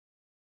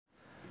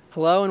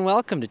Hello and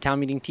welcome to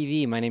Town Meeting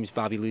TV. My name is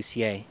Bobby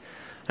Lussier.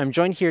 I'm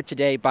joined here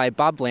today by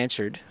Bob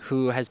Blanchard,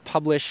 who has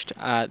published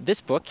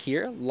this book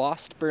here,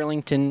 Lost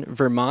Burlington,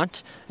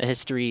 Vermont, a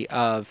history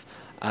of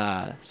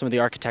some of the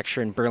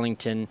architecture in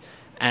Burlington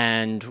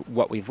and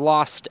what we've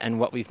lost and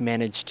what we've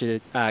managed to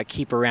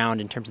keep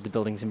around in terms of the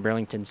buildings in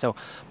Burlington. So,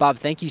 Bob,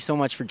 thank you so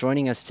much for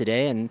joining us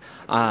today, and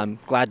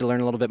glad to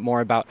learn a little bit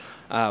more about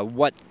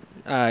what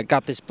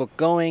got this book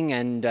going,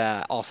 and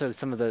also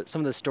some of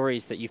the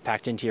stories that you've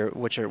packed into here,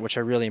 which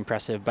are really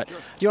impressive. But sure.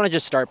 Do you want to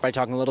just start by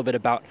talking a little bit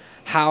about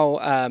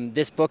how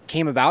this book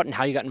came about and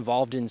how you got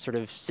involved in sort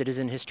of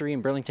citizen history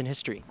and Burlington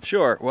history?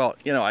 Sure. Well,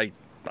 I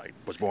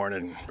was born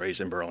and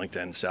raised in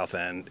Burlington, South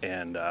End,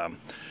 and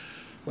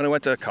when I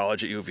went to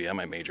college at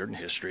UVM, I majored in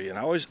history, and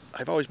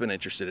I've always been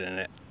interested in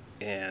it.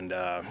 And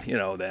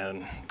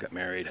then got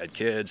married, had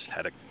kids,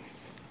 had a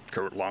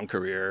long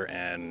career,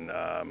 and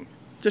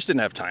just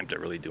didn't have time to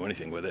really do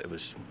anything with it. It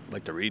was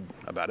like to read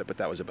about it, but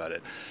that was about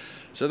it.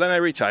 So then I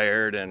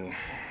retired, and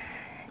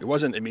it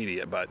wasn't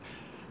immediate, but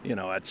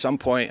at some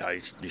point I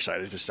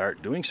decided to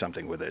start doing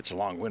something with it. It's a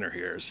long winter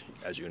here,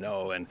 as you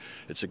know, and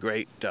it's a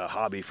great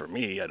hobby for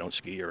me. I don't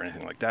ski or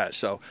anything like that.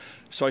 So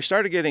I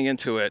started getting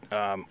into it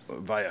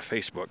via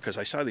Facebook, because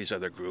I saw these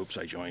other groups.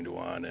 I joined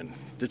one and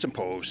did some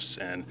posts,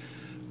 and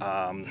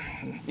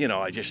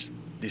I just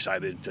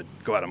decided to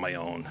go out on my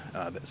own.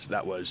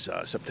 That was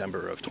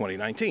September of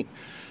 2019.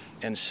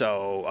 And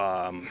so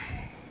I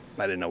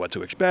didn't know what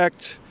to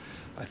expect.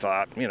 I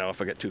thought,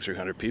 if I get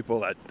 200-300 people,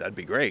 that'd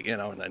be great,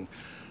 and then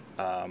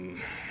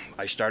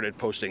I started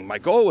posting. My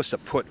goal was to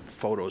put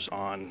photos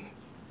on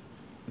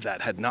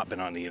that had not been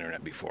on the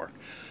internet before.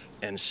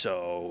 And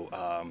so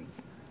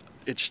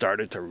it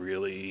started to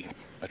really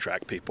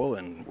attract people,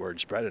 and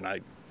word spread, and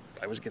I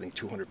was getting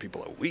 200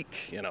 people a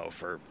week,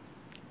 for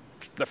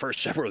the first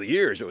several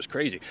years. It was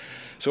crazy.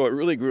 So it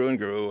really grew and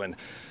grew, and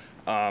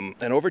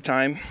over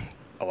time,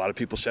 a lot of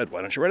people said,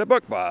 "Why don't you write a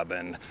book, Bob?"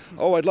 And,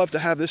 "Oh, I'd love to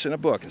have this in a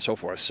book," and so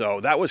forth.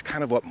 So that was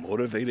kind of what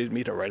motivated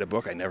me to write a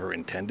book. I never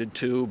intended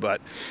to,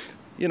 but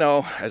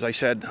as I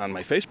said on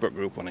my Facebook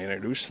group when I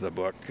introduced the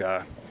book,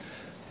 I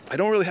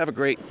don't really have a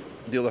great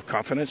deal of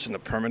confidence in the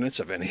permanence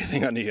of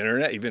anything on the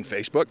internet, even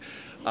Facebook,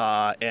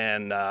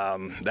 and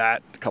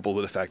that, coupled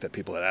with the fact that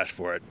people had asked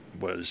for it,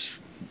 was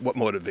what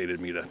motivated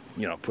me to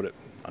put it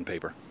on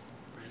paper.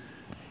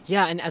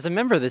 Yeah, and as a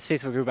member of this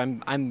Facebook group,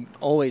 I'm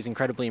always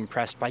incredibly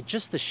impressed by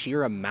just the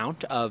sheer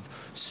amount of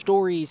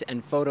stories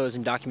and photos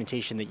and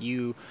documentation that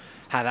you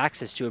have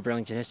access to of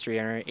Burlington history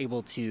and are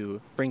able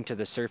to bring to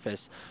the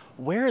surface.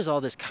 Where is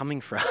all this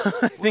coming from?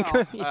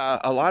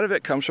 A lot of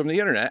it comes from the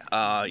internet.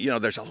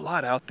 There's a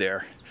lot out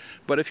there,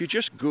 but if you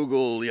just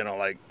Google,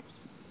 like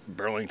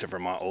Burlington,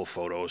 Vermont old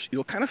photos,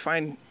 you'll kind of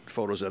find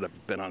photos that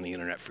have been on the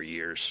internet for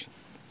years.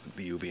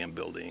 The UVM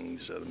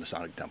buildings, the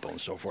Masonic Temple, and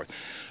so forth.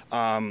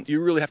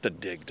 You really have to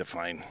dig to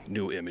find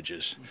new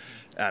images.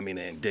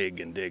 And dig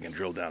and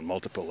drill down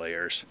multiple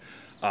layers.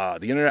 The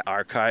Internet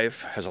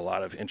Archive has a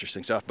lot of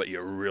interesting stuff, but you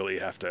really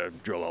have to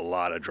drill a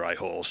lot of dry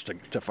holes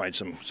to find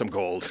some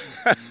gold.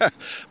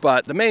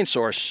 But the main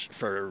source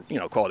for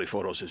quality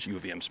photos is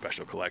UVM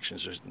Special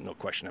Collections. There's no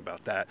question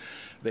about that.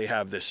 They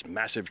have this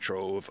massive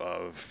trove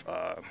of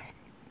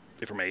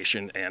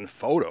information and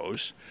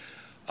photos.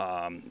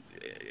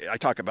 I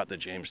talk about the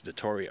James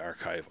DeTore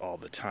archive all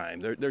the time.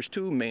 There's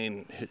two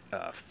main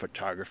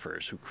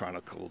photographers who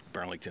chronicled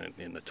Burlington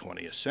in the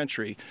 20th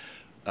century,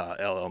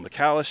 L.L.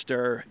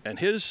 McAllister, and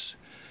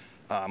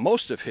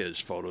most of his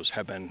photos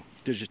have been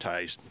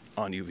digitized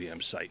on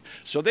UVM's site.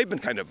 So they've been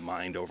kind of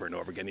mined over and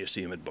over again. You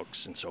see them in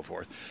books and so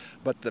forth.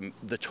 But the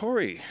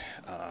DeTore,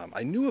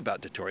 I knew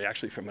about DeTore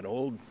actually from an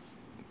old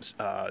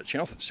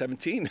Channel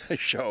 17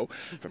 show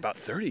from about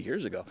 30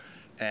 years ago.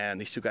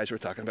 And these two guys were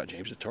talking about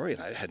James DeTore, and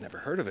I had never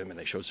heard of him, and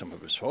they showed some of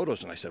his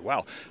photos, and I said,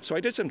 wow. So I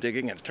did some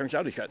digging, and it turns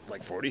out he's got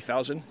like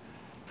 40,000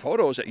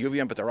 photos at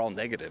UVM, but they're all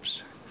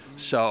negatives.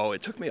 So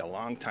it took me a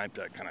long time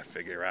to kind of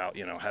figure out,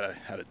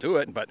 how to do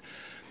it. But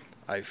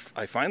I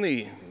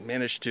finally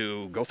managed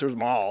to go through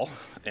them all,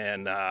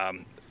 and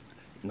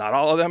not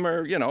all of them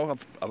are,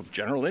 of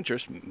general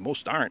interest.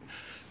 Most aren't.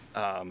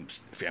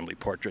 Family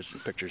portraits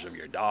and pictures of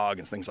your dog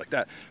and things like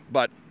that.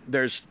 But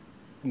there's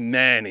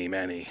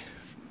many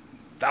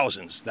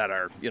thousands that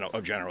are,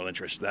 of general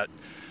interest that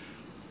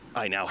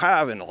I now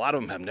have, and a lot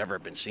of them have never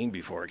been seen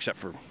before, except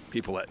for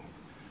people at,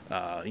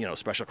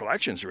 special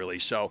collections, really.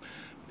 So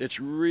it's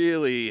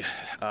really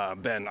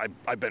I've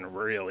been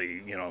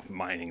really,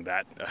 mining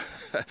that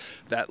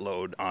that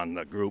load on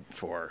the group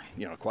for,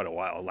 quite a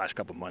while, the last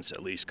couple of months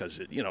at least,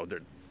 because,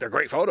 they're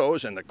great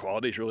photos and the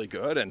quality is really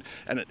good, and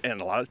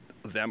a lot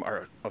of them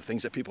are of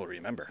things that people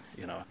remember,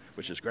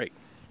 which is great.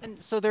 And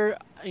so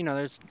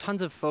there's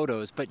tons of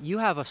photos, but you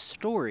have a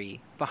story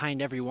behind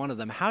every one of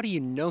them. How do you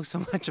know so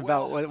much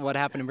about what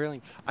happened in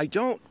Burlington? I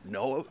don't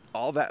know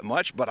all that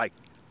much, but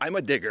I'm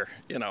a digger,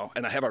 you know,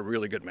 and I have a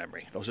really good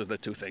memory. Those are the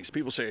two things.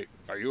 People say,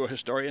 "Are you a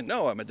historian?"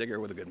 No, I'm a digger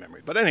with a good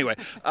memory. But anyway,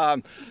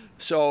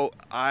 so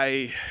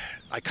I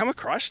come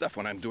across stuff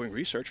when I'm doing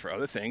research for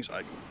other things.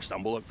 I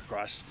stumble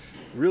across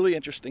really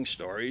interesting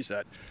stories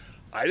that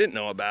I didn't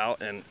know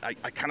about, and I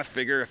kind of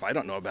figure if I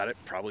don't know about it,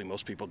 probably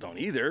most people don't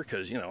either,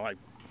 because, you know, I've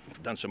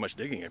done so much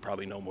digging, I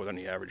probably know more than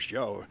the average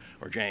Joe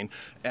or Jane.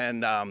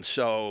 And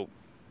so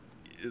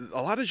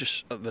a lot of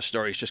just the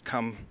stories just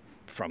come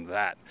from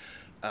that.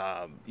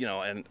 You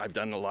know, and I've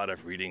done a lot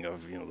of reading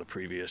of, you know, the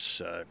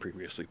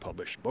previously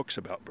published books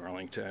about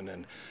Burlington,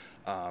 and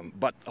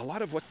but a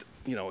lot of what,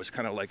 you know, is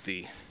kind of like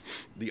the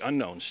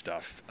unknown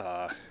stuff.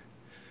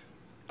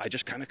 I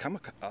just kind of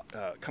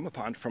come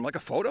upon from like a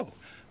photo.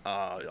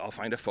 I'll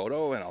find a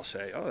photo and I'll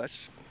say, "Oh,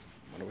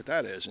 wonder what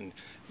that is," and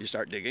you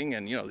start digging,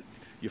 and, you know,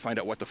 you find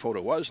out what the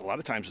photo was. A lot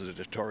of times the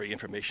editorial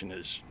information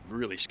is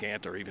really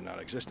scant or even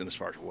non-existent as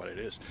far as what it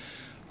is.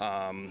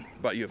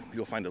 But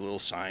you'll find a little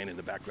sign in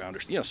the background,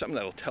 or, you know, something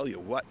that'll tell you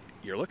what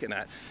you're looking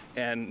at.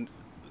 And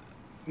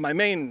my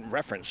main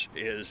reference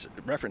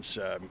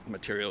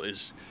material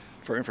is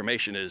for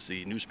information is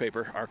the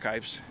newspaper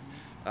archives.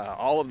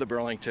 All of the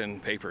Burlington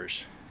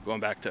papers,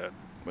 going back to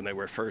when they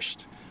were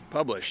first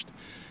published,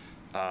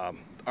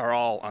 are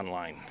all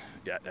online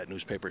at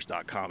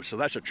newspapers.com. So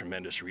that's a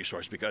tremendous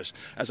resource, because,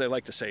 as I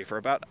like to say, for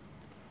about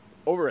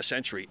over a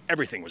century,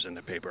 everything was in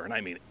the paper, and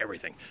I mean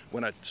everything.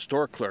 When a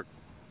store clerk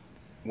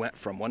went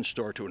from one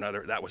store to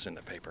another, that was in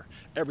the paper.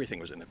 Everything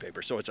was in the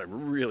paper. So it's a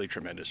really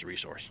tremendous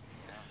resource.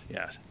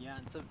 Yes. Yeah,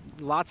 and so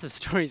lots of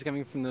stories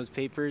coming from those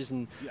papers,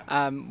 and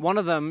Yeah. one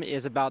of them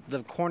is about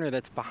the corner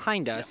that's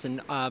behind us.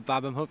 Yeah. And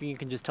Bob, I'm hoping you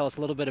can just tell us a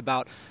little bit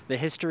about the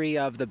history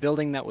of the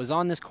building that was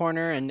on this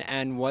corner,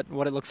 and what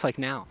it looks like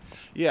now.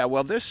 Yeah,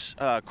 well, this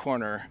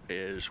corner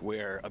is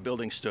where a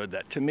building stood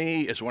that, to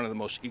me, is one of the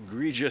most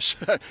egregious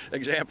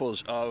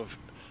examples of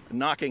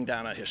knocking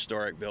down a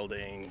historic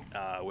building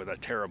with a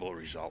terrible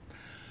result.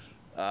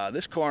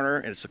 This corner,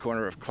 it's the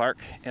corner of Clark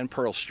and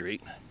Pearl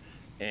Street,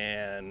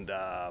 and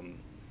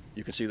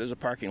you can see there's a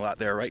parking lot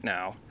there right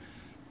now.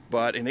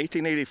 But in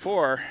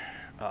 1884,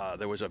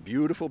 there was a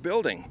beautiful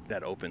building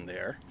that opened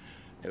there,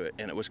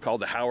 and it was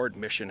called the Howard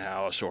Mission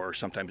House, or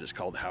sometimes it's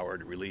called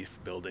Howard Relief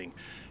Building.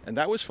 And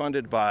that was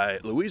funded by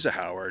Louisa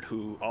Howard,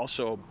 who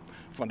also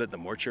funded the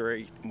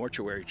mortuary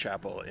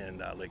chapel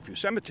in Lakeview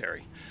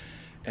Cemetery.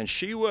 And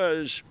she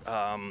was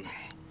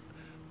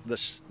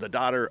the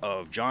daughter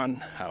of John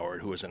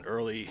Howard, who was an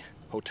early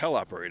hotel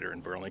operator in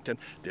Burlington,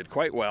 did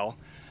quite well.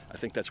 I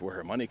think that's where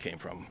her money came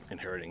from,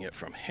 inheriting it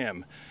from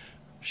him.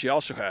 She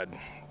also had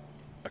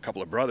a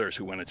couple of brothers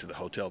who went into the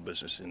hotel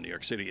business in New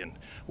York City, and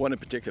one in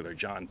particular,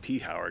 John P.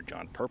 Howard,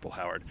 John Purple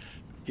Howard.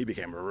 He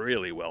became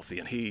really wealthy,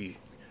 and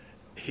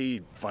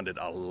he funded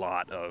a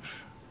lot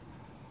of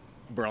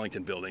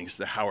Burlington buildings.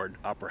 The Howard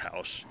Opera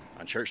House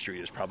on Church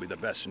Street is probably the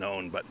best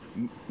known, but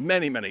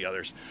many, many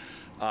others.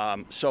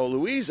 So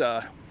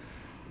Louisa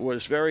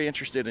was very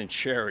interested in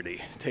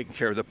charity, taking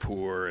care of the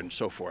poor and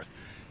so forth.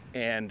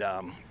 And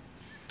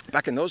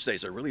back in those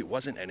days, there really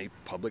wasn't any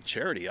public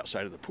charity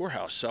outside of the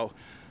poorhouse.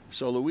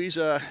 So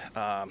Louisa,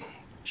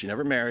 she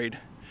never married,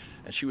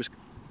 and she was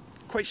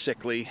quite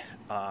sickly,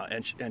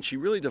 and she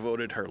really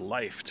devoted her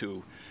life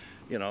to,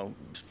 you know,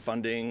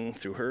 funding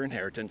through her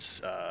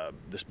inheritance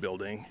this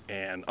building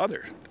and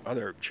other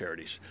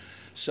charities.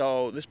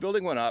 So this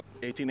building went up.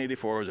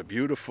 1884 was a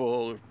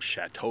beautiful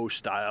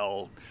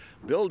chateau-style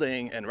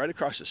building, and right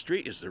across the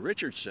street is the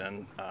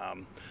Richardson,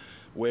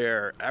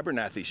 where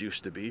Abernathy's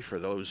used to be, for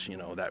those, you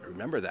know, that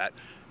remember that.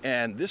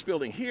 And this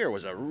building here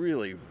was a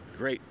really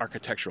great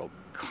architectural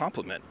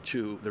complement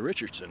to the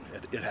Richardson.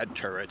 It had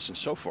turrets and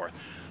so forth.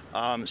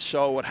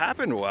 So what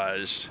happened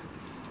was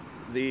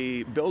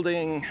the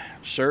building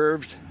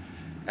served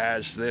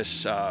as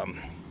this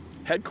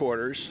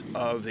headquarters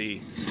of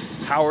the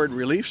Howard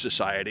Relief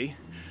Society,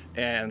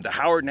 and the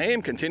Howard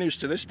name continues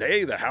to this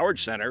day. The Howard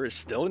Center is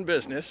still in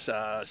business,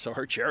 so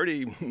her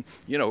charity,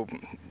 you know,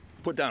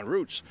 put down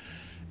roots.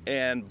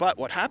 But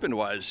what happened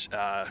was,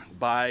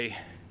 by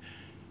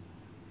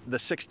the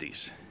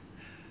 60s,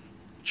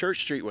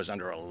 Church Street was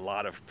under a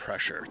lot of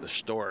pressure. The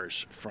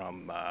stores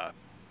from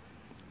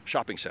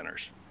shopping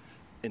centers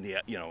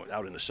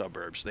out in the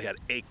suburbs, they had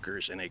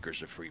acres and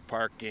acres of free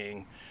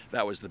parking.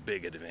 That was the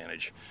big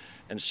advantage.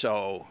 And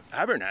so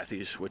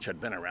Abernathy's, which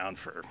had been around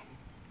for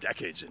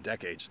decades and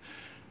decades,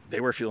 they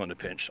were feeling the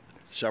pinch.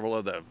 Several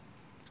of the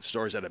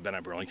stores that had been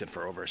in Burlington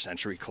for over a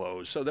century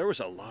closed. So there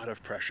was a lot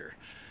of pressure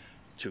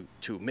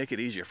to make it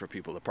easier for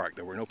people to park.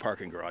 There were no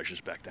parking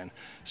garages back then.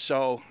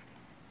 So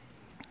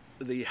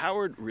the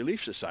Howard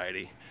Relief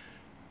Society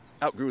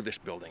outgrew this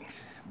building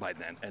by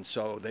then, and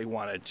so they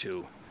wanted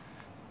to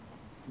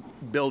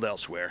build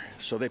elsewhere.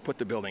 So they put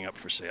the building up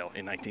for sale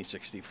in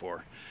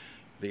 1964.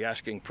 The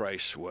asking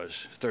price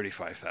was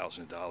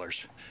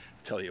 $35,000.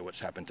 Tell you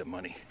what's happened to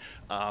money.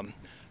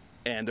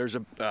 And there's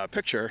a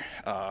picture,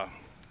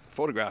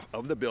 photograph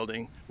of the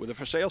building with a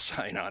for sale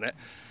sign on it.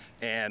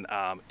 And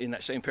in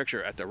that same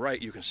picture at the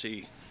right, you can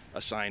see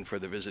a sign for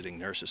the Visiting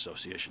Nurse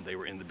Association. They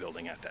were in the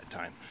building at that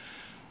time.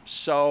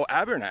 So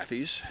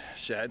Abernathy's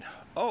said,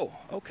 oh,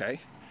 okay,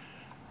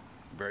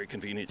 very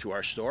convenient to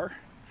our store.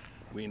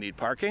 We need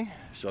parking.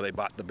 So they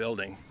bought the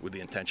building with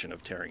the intention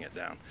of tearing it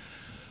down.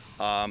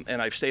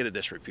 And I've stated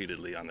this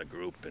repeatedly on the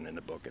group and in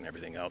the book and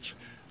everything else.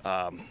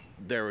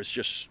 There was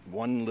just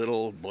one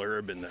little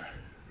blurb in the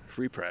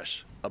Free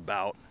Press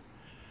about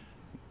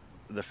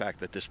the fact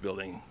that this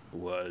building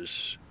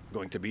was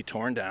going to be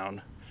torn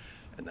down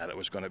and that it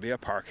was going to be a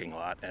parking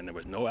lot, and there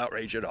was no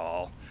outrage at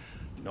all.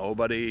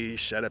 Nobody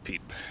said a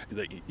peep.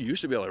 You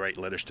used to be able to write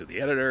letters to the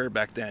editor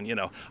back then. You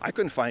know, I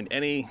couldn't find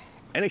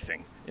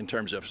anything in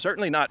terms of,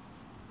 certainly not,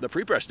 the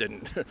Free Press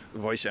didn't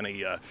voice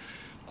any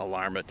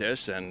alarm at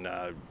this. And,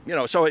 you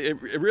know, so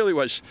it really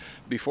was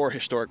before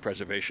historic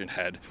preservation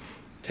had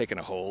taken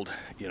a hold,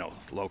 you know,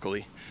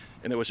 locally.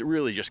 And it was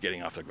really just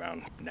getting off the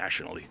ground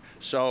nationally.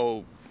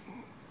 So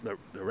the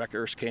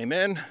wreckers came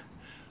in.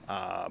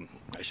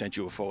 I sent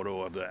you a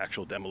photo of the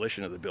actual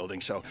demolition of the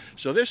building. So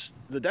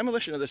the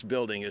demolition of this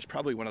building is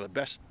probably one of the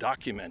best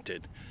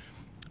documented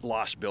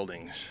lost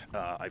buildings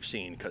I've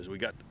seen, because we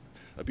got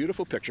a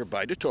beautiful picture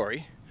by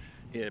DeTore,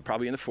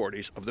 probably in the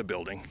 40s, of the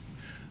building.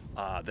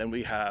 Then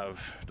we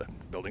have the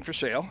building for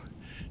sale.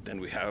 Then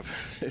we have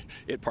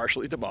it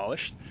partially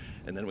demolished.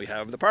 And then we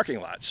have the parking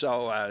lot.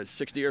 So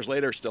 60 years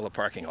later, still a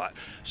parking lot.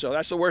 So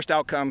that's the worst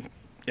outcome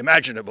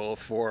imaginable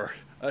for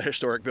a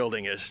historic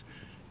building, is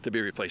to be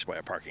replaced by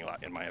a parking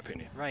lot, in my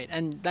opinion. Right,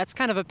 and that's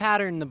kind of a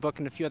pattern in the book.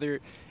 In a few other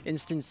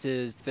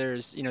instances,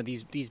 there's, you know,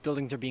 these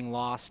buildings are being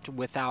lost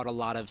without a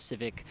lot of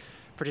civic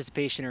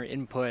participation or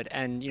input.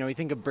 And, you know, we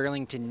think of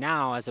Burlington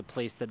now as a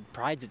place that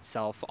prides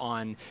itself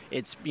on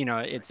its, you know,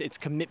 its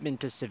commitment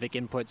to civic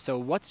input. So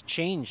what's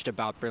changed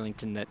about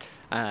Burlington that,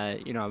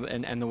 you know,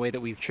 and the way that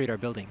we treat our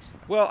buildings?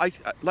 Well,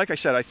 like I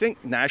said, I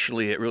think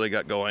nationally it really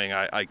got going.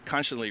 I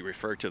constantly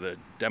refer to the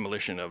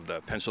demolition of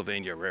the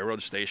Pennsylvania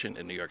Railroad Station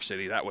in New York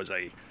City.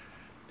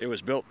 It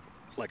was built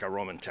like a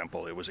Roman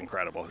temple. It was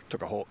incredible.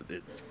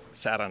 It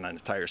sat on an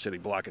entire city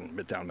block in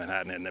Midtown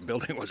Manhattan, and the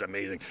building was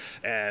amazing.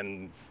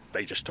 And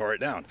they just tore it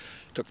down.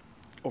 It took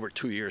over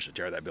 2 years to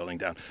tear that building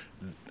down.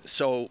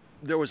 So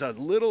there was a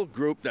little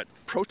group that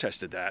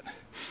protested that,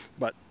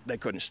 but they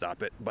couldn't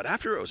stop it. But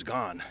after it was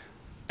gone,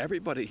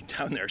 everybody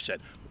down there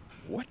said,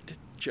 what did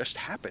just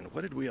happen?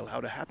 What did we allow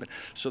to happen?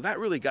 So that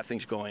really got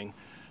things going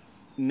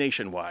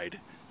nationwide.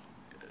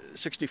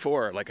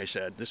 64, like I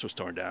said, this was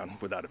torn down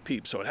without a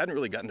peep, so it hadn't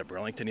really gotten to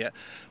Burlington yet.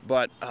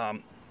 But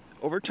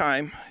over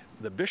time,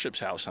 the Bishop's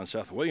House on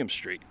South William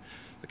Street,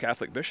 the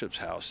Catholic Bishop's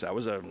House, that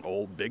was an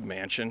old big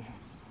mansion,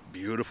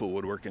 beautiful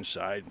woodwork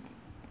inside,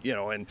 you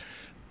know, and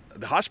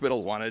the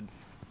hospital wanted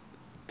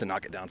to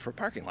knock it down for a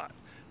parking lot.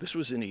 This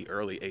was in the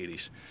early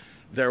 80s.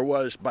 There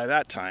was, by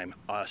that time,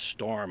 a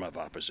storm of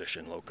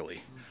opposition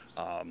locally.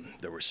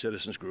 There were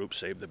citizens groups,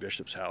 Save the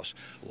Bishop's House.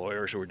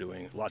 Lawyers were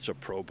doing lots of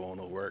pro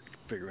bono work,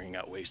 figuring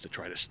out ways to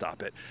try to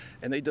stop it.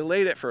 And they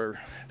delayed it for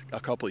a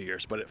couple of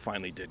years, but it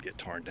finally did get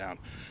torn down.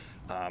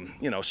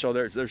 You know, so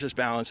there's this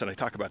balance, and I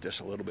talk about this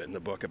a little bit in the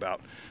book,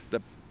 about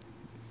the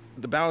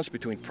balance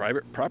between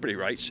private property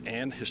rights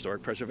and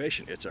historic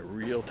preservation. It's a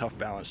real tough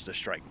balance to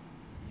strike.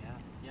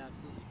 Yeah,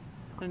 absolutely.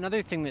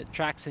 Another thing that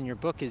tracks in your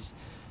book is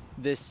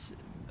this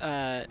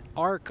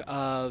arc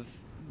of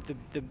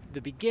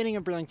the beginning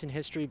of Burlington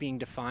history being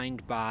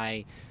defined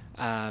by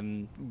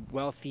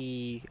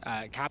wealthy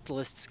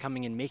capitalists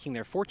coming and making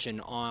their fortune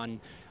on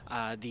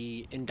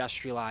the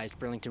industrialized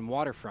Burlington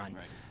waterfront.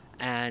 Right.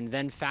 And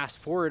then fast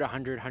forward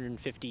 100,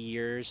 150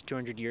 years,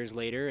 200 years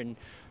later, and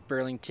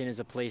Burlington is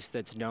a place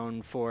that's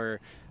known for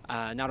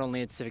not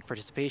only its civic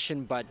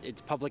participation, but its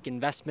public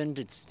investment.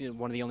 It's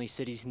one of the only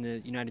cities in the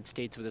United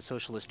States with a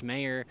socialist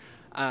mayor.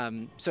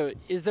 So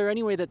is there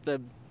any way that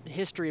the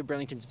history of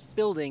Burlington's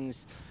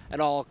buildings at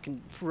all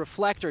can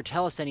reflect or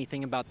tell us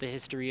anything about the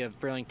history of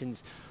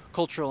Burlington's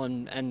cultural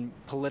and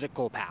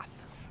political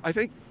path? I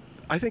think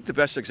the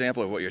best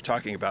example of what you're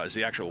talking about is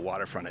the actual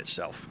waterfront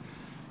itself.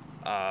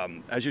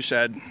 As you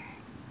said,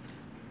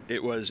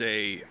 it was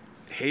a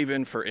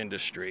haven for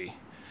industry,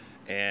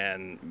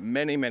 and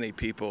many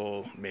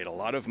people made a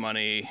lot of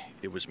money.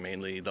 It was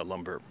mainly the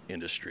lumber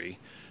industry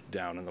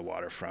down in the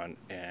waterfront,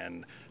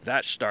 and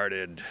that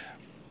started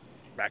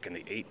back in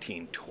the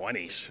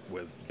 1820s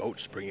with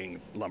boats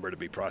bringing lumber to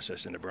be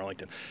processed into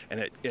Burlington, and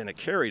it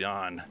carried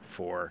on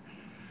for,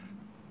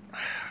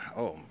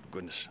 oh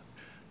goodness,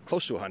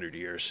 close to 100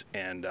 years.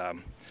 And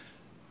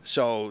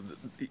so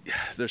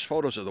there's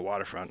photos of the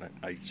waterfront.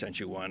 I sent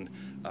you one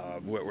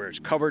where it's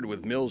covered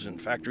with mills and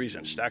factories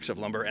and stacks of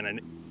lumber, and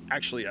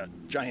actually a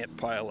giant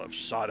pile of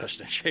sawdust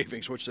and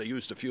shavings, which they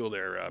used to fuel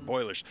their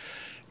boilers.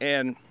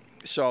 And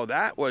so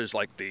that was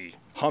like the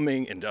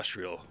humming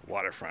industrial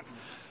waterfront.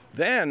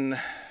 Then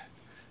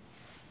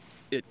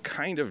it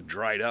kind of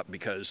dried up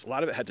because a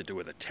lot of it had to do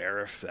with a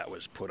tariff that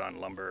was put on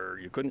lumber.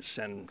 You couldn't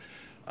send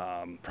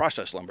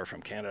processed lumber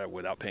from Canada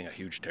without paying a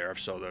huge tariff,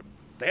 so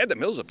the they had the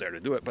mills up there to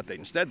do it, but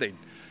instead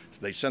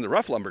they send the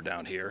rough lumber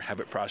down here, have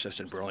it processed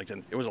in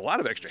Burlington. It was a lot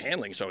of extra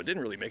handling, so it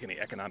didn't really make any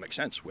economic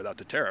sense without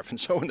the tariff. And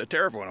so when the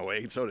tariff went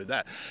away, so did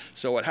that.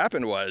 So what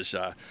happened was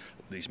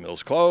these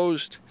mills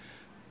closed,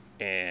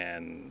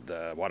 and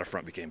the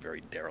waterfront became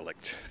very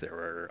derelict. There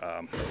were,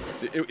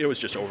 it was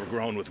just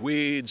overgrown with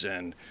weeds,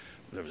 and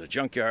there was a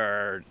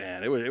junkyard,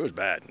 and it was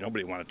bad.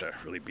 Nobody wanted to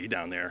really be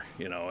down there,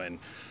 you know. And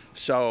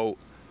so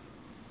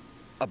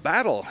a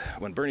battle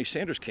when Bernie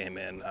Sanders came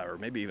in, or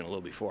maybe even a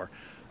little before.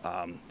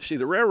 See,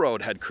 the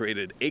railroad had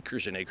created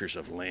acres and acres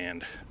of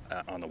land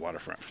on the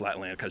waterfront, flat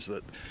land, because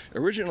the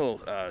original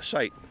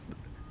site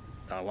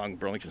along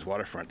Burlington's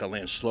waterfront, the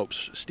land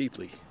slopes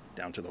steeply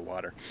down to the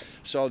water.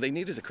 So they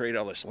needed to create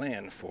all this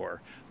land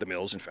for the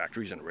mills and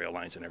factories and rail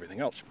lines and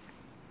everything else.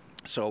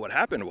 So what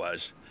happened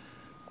was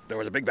there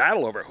was a big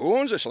battle over who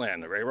owns this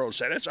land. The railroad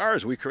said, it's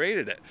ours, we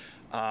created it.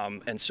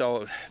 And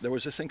so there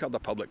was this thing called the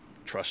public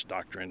trust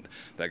doctrine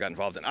that got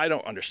involved in. I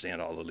don't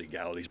understand all the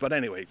legalities, but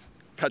anyway,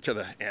 cut to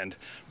the end,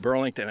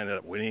 Burlington ended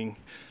up winning,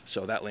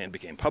 so that land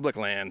became public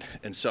land,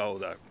 and so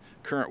the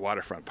current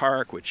waterfront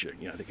park, which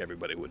I think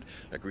everybody would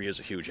agree is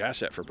a huge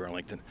asset for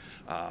Burlington,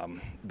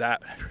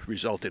 that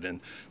resulted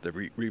in the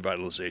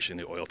revitalization.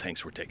 The oil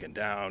tanks were taken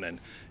down, and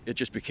it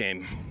just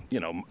became,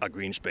 a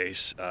green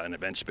space, an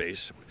event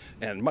space,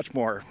 and much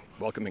more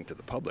welcoming to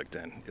the public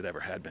than it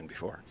ever had been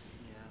before.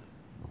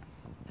 Yeah,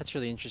 that's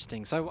really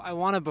interesting. So I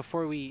want to,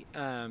 before we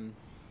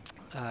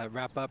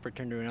wrap up or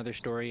turn to another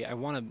story, I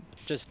want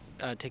to just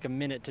take a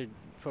minute to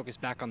focus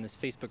back on this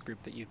Facebook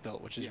group that you've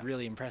built, which is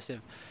really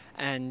impressive,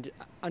 and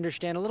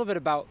understand a little bit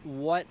about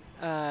what,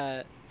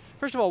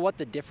 first of all, what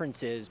the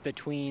difference is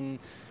between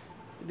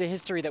the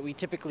history that we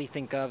typically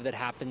think of that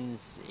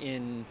happens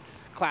in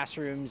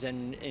classrooms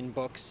and in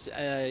books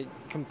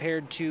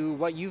compared to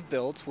what you've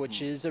built,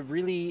 which is a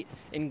really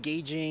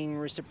engaging,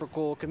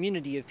 reciprocal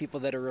community of people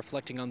that are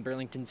reflecting on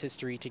Burlington's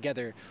history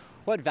together.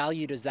 What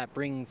value does that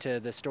bring to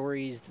the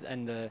stories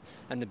and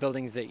the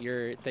buildings that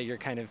you're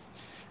kind of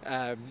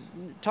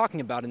talking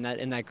about in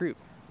that group?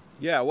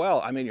 Yeah,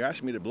 well, I mean, you're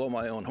asking me to blow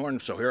my own horn,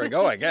 so here I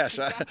go, I guess.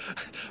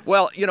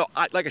 Well,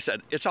 like I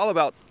said, it's all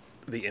about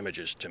the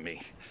images to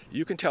me.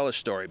 You can tell a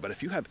story, but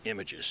if you have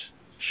images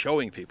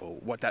showing people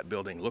what that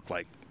building looked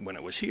like when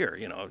it was here,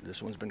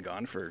 this one's been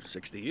gone for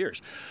 60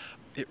 years,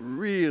 it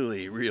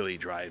really, really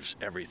drives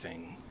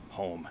everything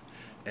home.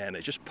 And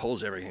it just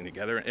pulls everything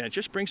together, and it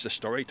just brings the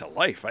story to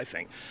life, I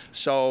think.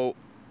 So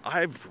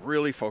I've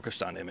really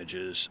focused on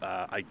images.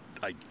 I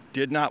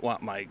did not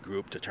want my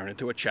group to turn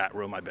into a chat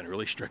room. I've been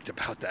really strict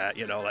about that.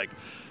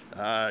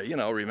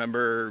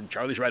 Remember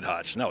Charlie's Red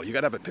Hots? No, you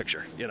got to have a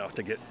picture,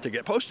 to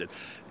get posted.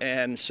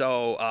 And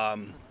so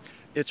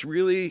it's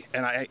really,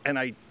 and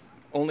I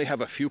only have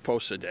a few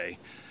posts a day.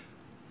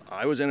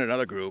 I was in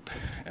another group,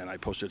 and I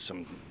posted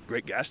some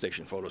great gas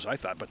station photos, I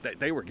thought, but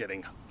they were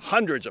getting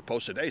hundreds of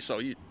posts a day. So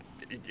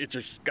it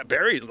just got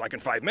buried like in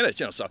 5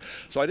 minutes, So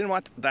I didn't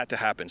want that to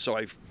happen. So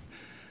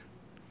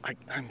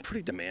I'm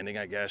pretty demanding,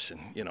 I guess,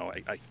 and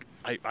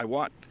I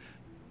want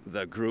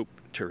the group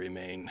to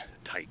remain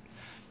tight.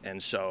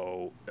 And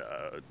so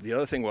the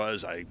other thing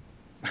was,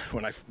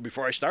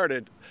 before I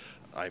started,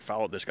 I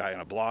followed this guy on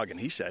a blog, and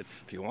he said,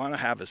 if you want to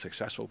have a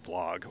successful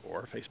blog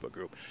or a Facebook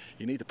group,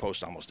 you need to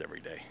post almost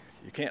every day.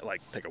 You can't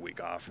take a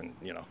week off and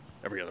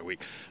every other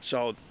week.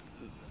 So,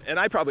 and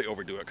I probably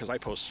overdo it because I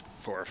post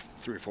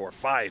 3, 4,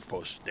 5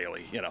 posts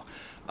daily,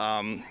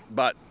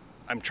 but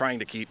I'm trying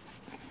to keep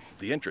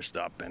the interest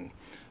up, and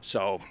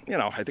so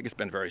I think it's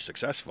been very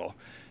successful.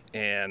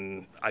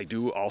 And I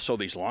do also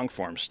these long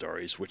form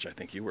stories, which I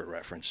think you were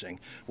referencing,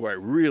 where I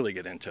really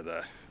get into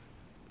the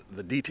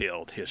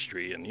detailed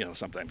history, and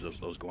sometimes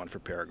those go on for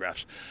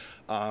paragraphs,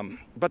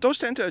 but those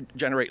tend to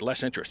generate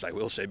less interest, I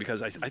will say,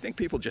 because I think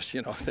people just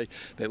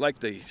they like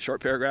the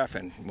short paragraph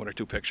and 1 or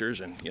 2 pictures,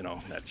 and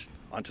that's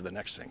on to the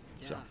next thing.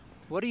 Yeah. So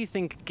what do you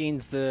think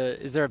is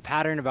there a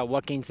pattern about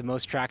what gains the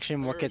most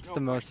traction, what gets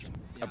the most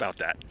about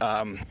that?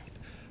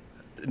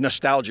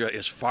 Nostalgia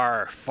is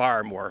far,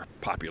 far more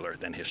popular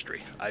than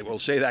history. I will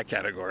say that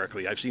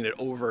categorically. I've seen it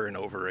over and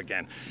over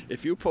again.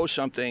 If you post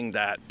something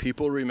that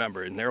people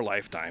remember in their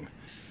lifetime,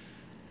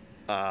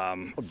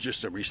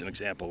 just a recent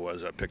example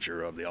was a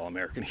picture of the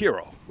All-American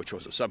Hero, which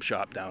was a sub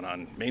shop down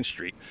on Main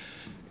Street.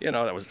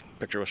 That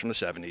picture was from the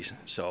 70s,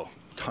 so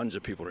tons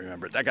of people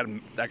remember it. That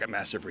got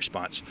massive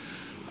response.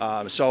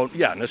 So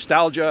yeah,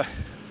 nostalgia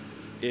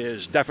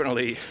is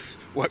definitely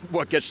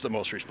what gets the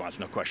most response,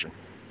 no question.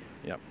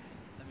 Yeah.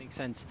 That makes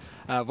sense.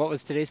 What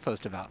was today's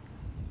post about?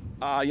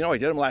 I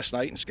did them last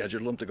night and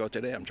scheduled them to go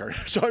today. I'm trying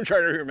to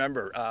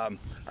remember.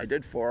 I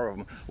did 4 of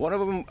them. One of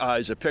them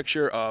is a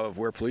picture of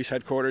where police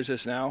headquarters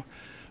is now.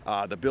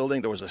 The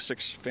building, there was a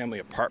 6-family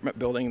apartment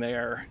building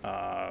there.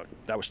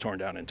 That was torn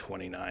down in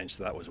 '29,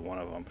 so that was one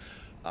of them.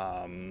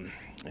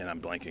 And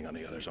I'm blanking on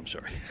the others. I'm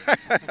sorry.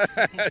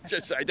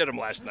 I did them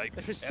last night.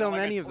 There's so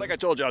many of them. Like I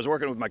told you, I was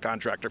working with my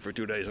contractor for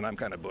 2 days, and I'm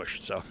kind of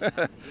bushed. So,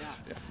 yeah.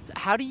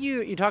 How do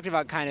you talked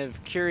about kind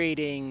of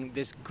curating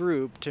this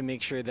group to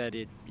make sure that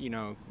it,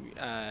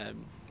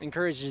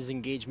 encourages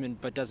engagement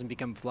but doesn't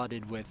become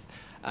flooded with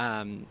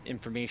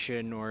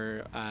information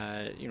or,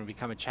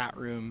 become a chat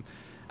room.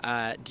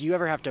 Do you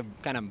ever have to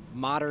kind of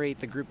moderate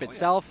the group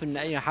itself, and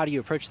how do you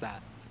approach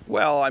that?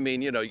 Well, I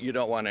mean, you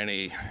don't want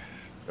any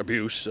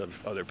abuse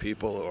of other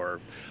people, or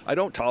I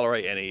don't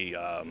tolerate any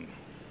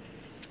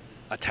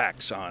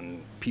attacks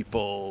on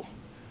people,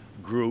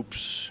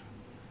 groups,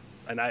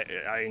 and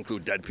I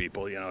include dead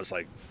people. It's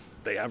like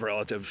they have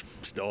relatives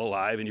still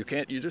alive, and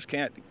you just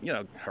can't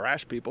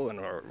harass people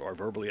or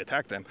verbally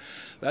attack them.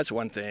 That's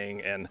one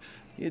thing, and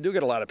you do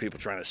get a lot of people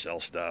trying to sell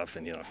stuff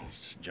and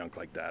junk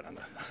like that.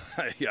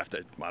 You have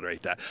to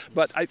moderate that,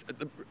 but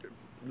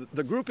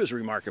the group is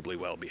remarkably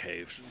well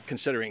behaved,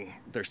 considering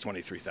there's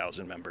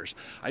 23,000 members.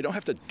 I don't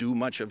have to do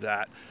much of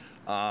that,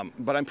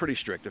 but I'm pretty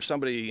strict. If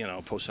somebody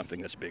posts something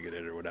that's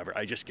bigoted or whatever,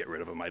 I just get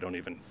rid of them.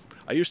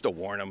 I used to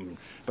warn them,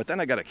 but then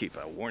I got to keep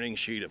a warning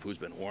sheet of who's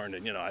been warned,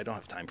 and I don't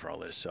have time for all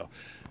this. So,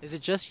 is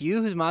it just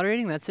you who's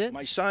moderating? That's it?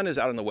 My son is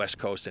out on the West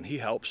Coast, and he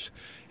helps.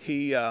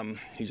 He's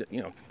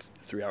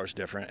 3 hours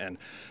different, and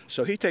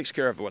so he takes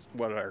care of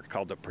what are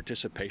called the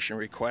participation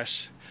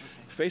requests.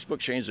 Facebook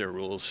changed their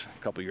rules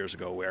a couple years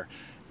ago where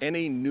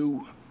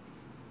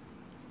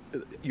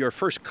your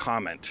first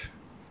comment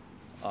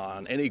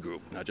on any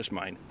group, not just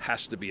mine,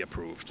 has to be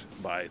approved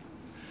by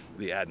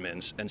the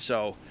admins. And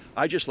so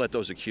I just let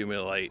those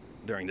accumulate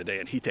during the day,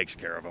 and he takes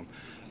care of them.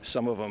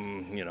 Some of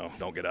them,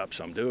 don't get up,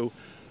 some do.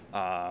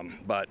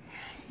 But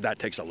that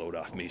takes a load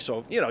off me.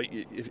 So,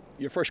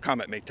 your first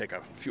comment may take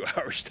a few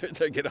hours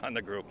to get on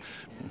the group.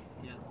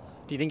 Yeah.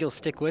 Do you think you'll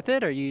stick with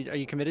it? Are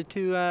you committed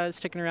to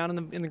sticking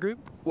around in the group?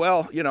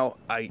 Well,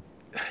 I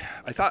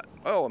thought,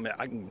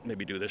 I can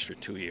maybe do this for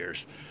 2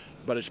 years,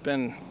 but it's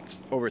been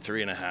over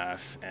 3.5,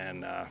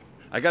 and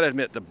I got to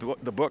admit the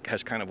book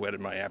has kind of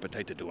whetted my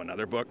appetite to do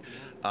another book,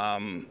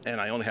 and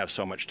I only have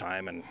so much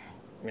time, and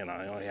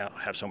I only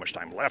have so much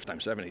time left. I'm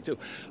 72,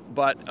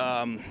 but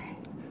I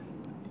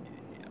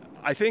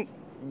think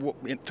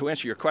to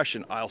answer your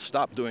question, I'll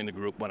stop doing the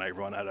group when I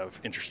run out of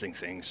interesting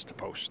things to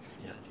post.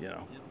 Yeah.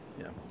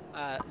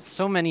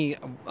 So many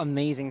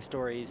amazing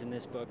stories in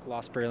this book,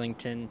 Lost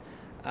Burlington,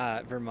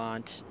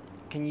 Vermont.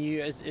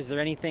 Is there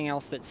anything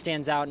else that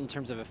stands out in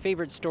terms of a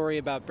favorite story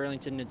about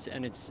Burlington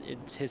and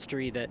its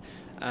history that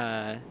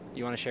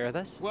you want to share with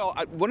us? Well,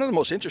 one of the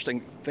most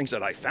interesting things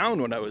that I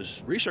found when I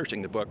was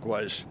researching the book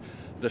was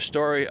the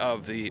story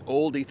of the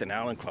old Ethan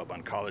Allen Club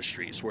on College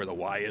Street, where the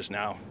Y is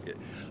now.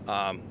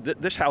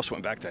 This house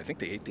went back to, I think,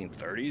 the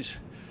 1830s,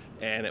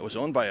 and it was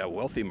owned by a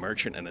wealthy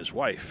merchant and his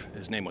wife.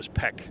 His name was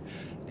Peck,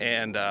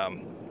 and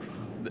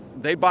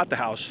they bought the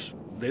house.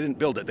 They didn't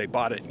build it, they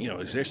bought it,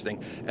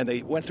 existing, and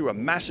they went through a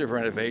massive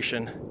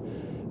renovation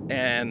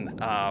and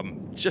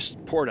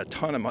just poured a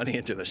ton of money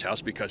into this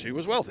house because he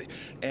was wealthy.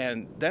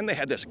 And then they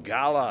had this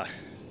gala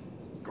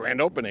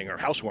grand opening or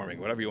housewarming,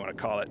 whatever you want to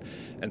call it,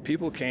 and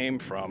people came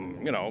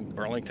from,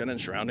 Burlington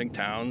and surrounding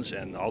towns,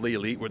 and all the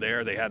elite were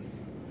there. They had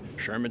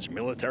Sherman's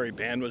military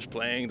band was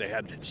playing. They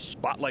had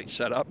spotlights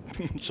set up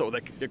so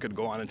that it could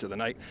go on into the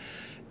night.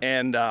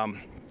 And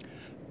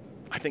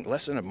I think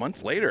less than a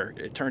month later,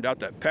 it turned out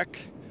that Peck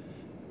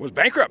was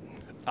bankrupt.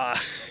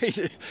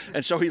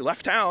 And so he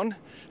left town,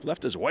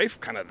 left his wife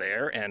kind of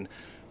there, and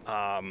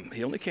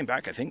he only came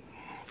back, I think,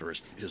 for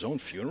his own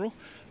funeral.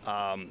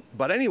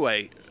 But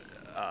anyway,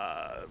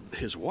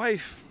 his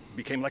wife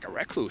became like a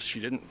recluse. She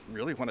didn't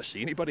really want to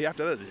see anybody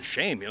after that.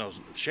 Shame,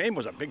 shame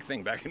was a big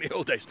thing back in the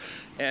old days.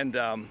 And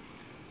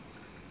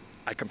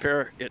I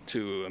compare it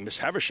to Miss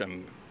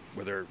Havisham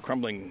with her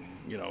crumbling,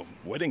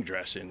 wedding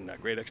dress in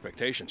Great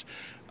Expectations.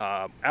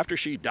 After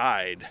she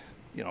died,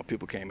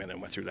 people came in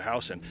and went through the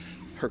house, and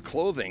her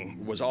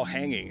clothing was all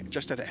hanging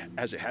just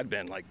as it had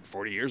been like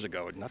 40 years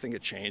ago. Nothing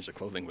had changed. The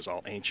clothing was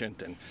all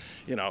ancient, and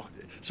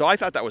so I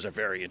thought that was a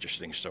very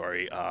interesting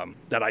story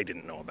that I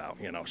didn't know about.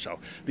 So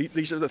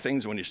these are the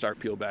things when you start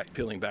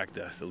peeling back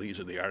the leaves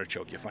of the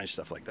artichoke, you find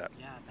stuff like that.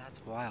 Yeah,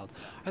 that's wild.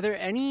 Are there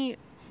any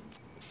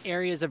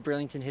areas of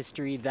Burlington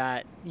history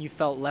that you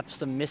felt left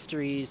some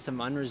mysteries, some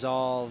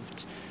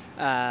unresolved,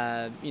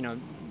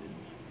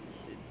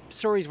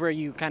 stories where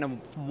you kind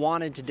of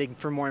wanted to dig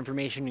for more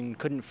information and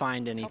couldn't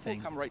find anything?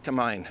 Come right to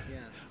mind. Yeah.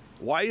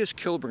 Why is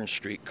Kilburn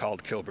Street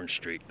called Kilburn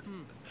Street?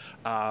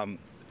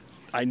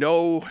 I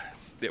know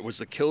it was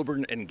the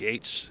Kilburn and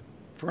Gates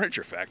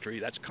furniture factory.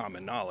 That's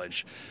common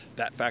knowledge.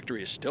 That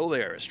factory is still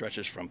there. It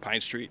stretches from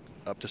Pine Street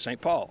up to St.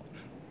 Paul,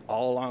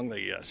 all along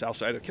the south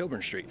side of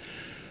Kilburn Street.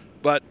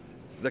 But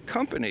the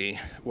company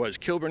was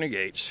Kilburn and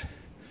Gates.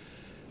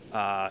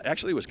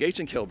 Actually, it was Gates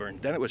and Kilburn.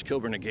 Then it was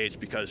Kilburn and Gates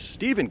because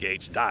Stephen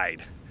Gates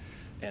died,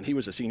 and he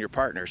was a senior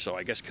partner, so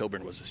I guess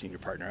Kilburn was the senior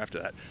partner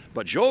after that.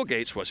 But Joel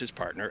Gates was his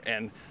partner,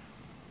 and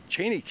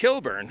Cheney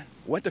Kilburn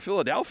went to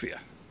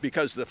Philadelphia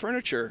because the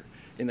furniture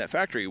in that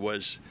factory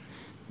was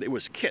it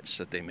was kits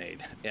that they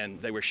made,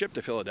 and they were shipped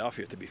to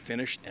Philadelphia to be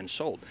finished and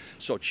sold.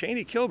 So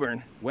Cheney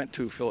Kilburn went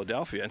to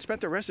Philadelphia and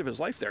spent the rest of his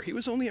life there. He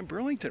was only in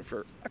Burlington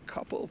for a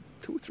couple,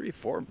 2, 3,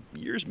 4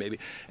 years maybe.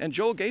 And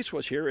Joel Gates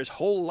was here his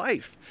whole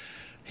life.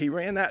 He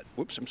ran that,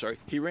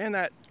 he ran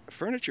that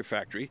furniture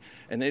factory,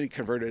 and then he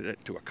converted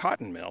it to a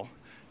cotton mill.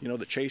 You know,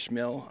 the Chase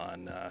Mill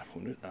on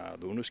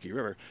the Winooski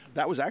River,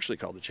 that was actually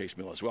called the Chase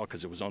Mill as well,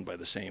 because it was owned by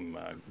the same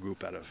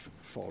group out of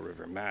Fall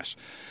River, Mass.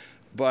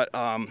 But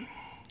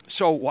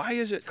so why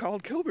is it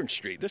called Kilburn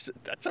Street?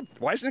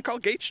 Why isn't it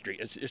called Gate Street?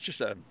 It's just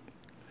a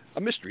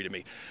mystery to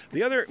me.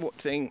 The other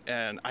thing,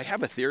 and I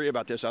have a theory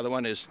about this other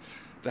one, is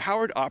the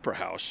Howard Opera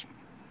House,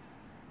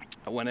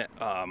 when it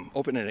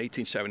opened in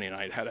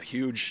 1879, it had a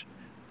huge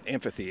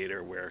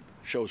amphitheater where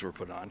shows were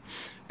put on,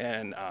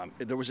 and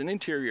there was an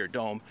interior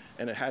dome,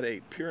 and it had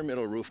a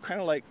pyramidal roof, kind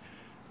of like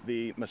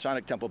the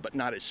Masonic Temple, but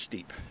not as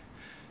steep.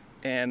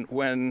 And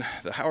when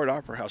the Howard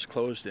Opera House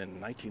closed in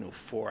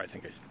 1904, I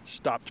think it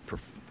stopped,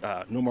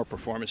 no more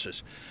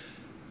performances,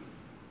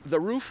 the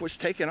roof was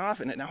taken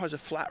off, and it now has a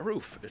flat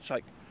roof. It's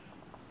like,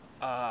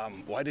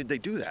 why did they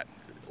do that?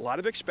 A lot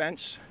of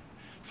expense.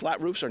 Flat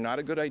roofs are not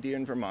a good idea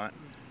in Vermont.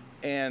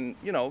 And,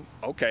 you know,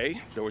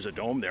 okay, there was a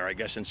dome there, I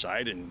guess,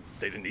 inside, and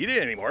they didn't need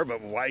it anymore, but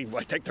why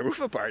take the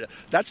roof apart?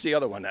 That's the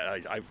other one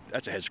that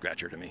that's a head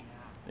scratcher to me.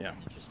 Yeah.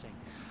 That's interesting.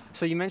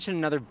 So you mentioned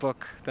another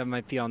book that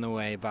might be on the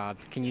way, Bob.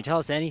 Can you tell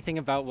us anything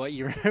about what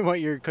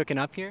you're cooking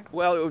up here?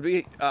 Well, it would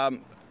be,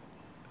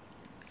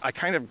 I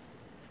kind of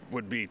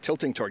would be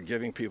tilting toward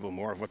giving people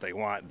more of what they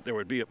want. There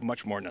would be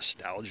much more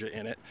nostalgia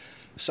in it,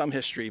 some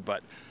history,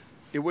 but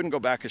it wouldn't go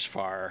back as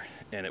far,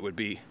 and it would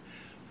be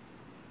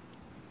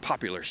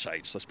popular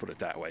sites, let's put it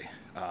that way.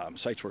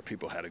 Sites where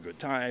people had a good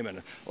time, and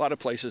a lot of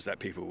places that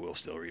people will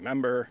still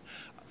remember.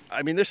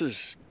 I mean, this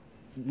is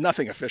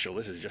nothing official.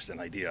 This is just an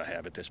idea I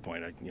have at this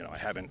point. I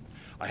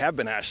have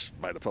been asked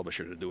by the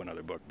publisher to do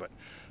another book, but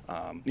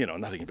you know,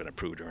 nothing has been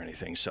approved or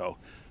anything. So,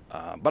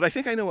 but I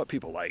think I know what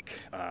people like.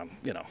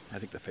 You know, I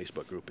think the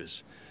Facebook group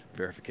is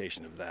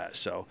verification of that.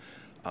 So,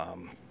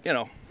 you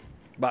know,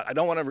 but I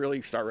don't want to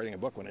really start writing a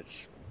book when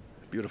it's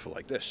beautiful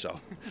like this, so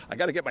I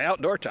got to get my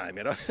outdoor time,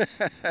 you know.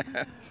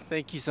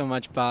 Thank you so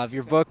much, Bob.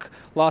 Your book,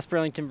 Lost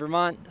Burlington,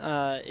 Vermont,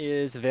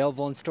 is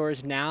available in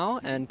stores now,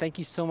 and thank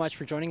you so much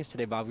for joining us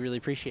today, Bob. We really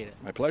appreciate it.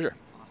 My pleasure.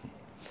 Awesome.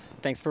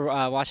 Thanks for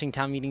watching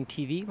Town Meeting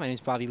TV. My name is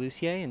Bobby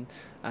Lussier,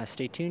 and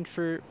stay tuned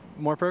for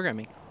more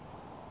programming.